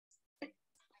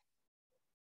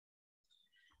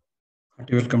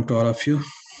Welcome to all of you.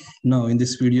 Now, in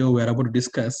this video, we are about to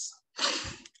discuss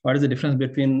what is the difference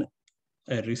between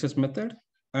a research method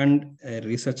and a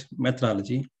research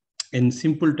methodology in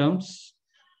simple terms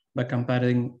by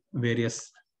comparing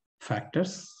various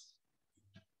factors.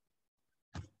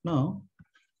 Now,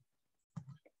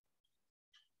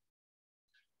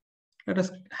 let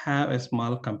us have a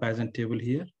small comparison table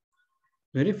here.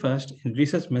 Very first, in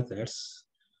research methods,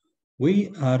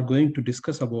 we are going to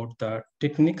discuss about the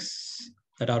techniques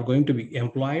that are going to be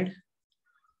employed.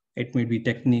 It may be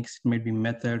techniques, it might be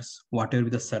methods, whatever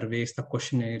the surveys, the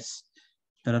questionnaires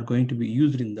that are going to be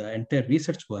used in the entire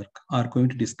research work are going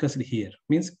to discuss it here.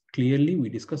 Means clearly we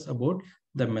discuss about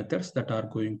the methods that are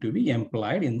going to be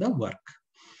employed in the work.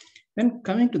 When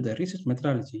coming to the research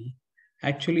methodology,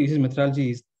 actually research methodology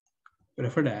is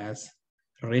referred as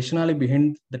rationale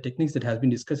behind the techniques that has been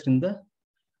discussed in the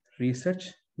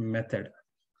research method.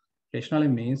 Rationale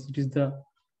means it is the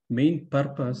main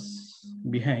purpose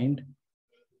behind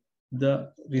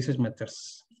the research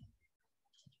methods.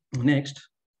 Next,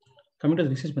 coming to the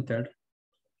research method,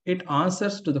 it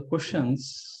answers to the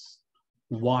questions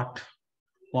what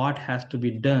has to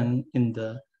be done in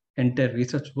the entire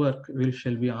research work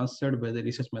shall be answered by the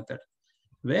research method.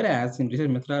 Whereas in research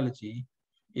methodology,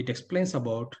 it explains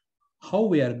about how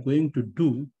we are going to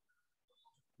do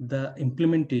the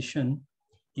implementation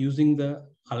using the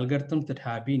algorithms that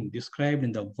have been described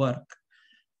in the work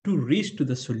to reach to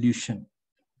the solution.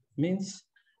 Means,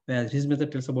 whereas research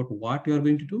method tells about what you are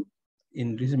going to do,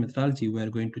 in research methodology, we are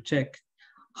going to check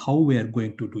how we are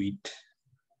going to do it.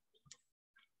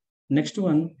 Next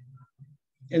one,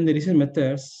 in the research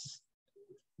methods,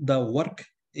 the work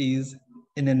is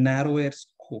in a narrower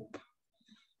scope.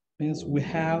 Means we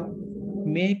have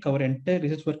make our entire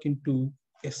research work into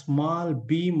a small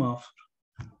beam of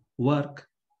work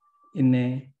in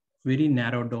a very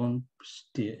narrow down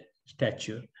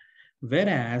stature.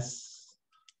 Whereas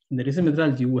in the research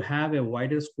methodology, we have a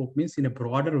wider scope, means in a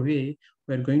broader way,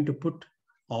 we're going to put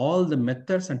all the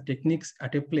methods and techniques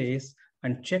at a place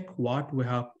and check what we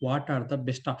have, what are the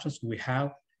best options we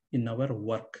have in our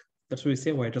work. That's why we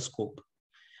say wider scope.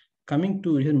 Coming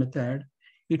to research method,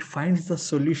 it finds the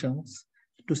solutions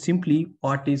to simply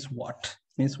what is what,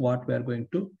 means what we are going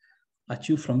to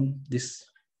achieve from these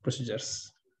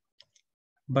procedures.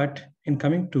 But in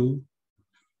coming to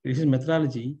research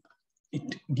methodology,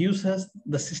 it gives us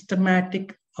the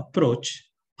systematic approach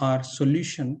or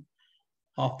solution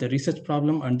of the research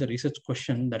problem and the research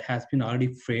question that has been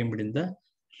already framed in the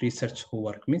research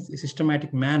work. Means a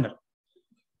systematic manner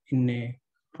in a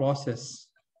process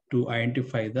to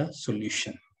identify the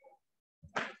solution.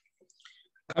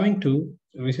 Coming to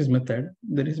research method,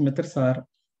 the research methods are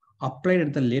applied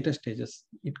at the later stages.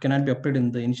 It cannot be applied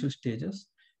in the initial stages.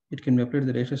 It can be applied at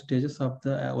the later stages of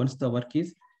the once the work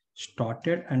is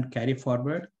started and carry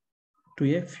forward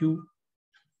to a few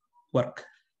work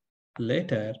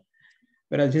later.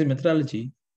 Whereas this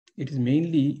methodology, it is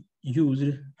mainly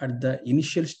used at the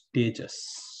initial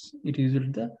stages. It is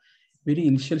at the very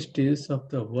initial stages of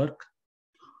the work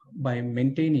by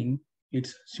maintaining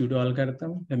its pseudo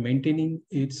algorithm, by maintaining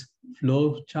its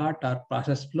flow chart or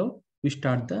process flow, we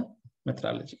start the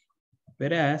methodology.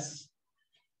 Whereas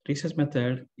research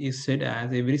method is said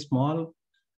as a very small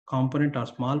component or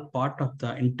small part of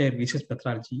the entire research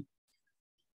methodology.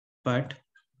 But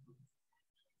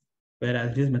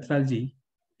whereas this methodology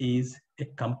is a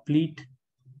complete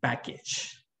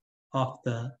package of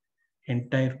the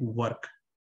entire work.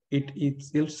 It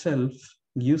itself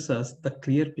gives us the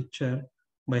clear picture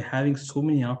by having so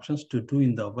many options to do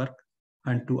in the work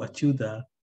and to achieve the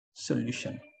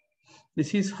solution.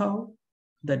 This is how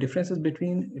the differences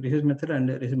between research method and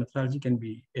research methodology can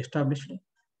be established.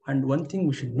 And one thing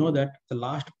we should know that the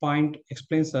last point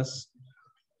explains us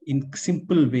in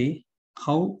simple way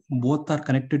how both are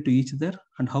connected to each other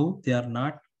and how they are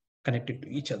not connected to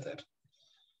each other.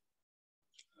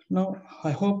 Now,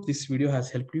 I hope this video has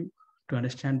helped you to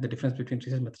understand the difference between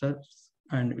research methods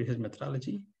and research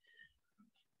methodology.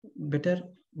 Better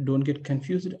don't get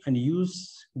confused and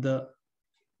use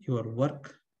your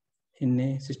work in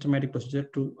a systematic procedure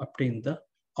to obtain the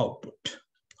output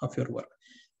of your work.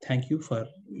 Thank you for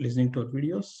listening to our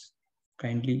videos.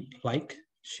 Kindly like,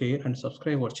 share, and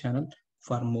subscribe our channel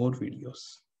for more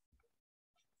videos.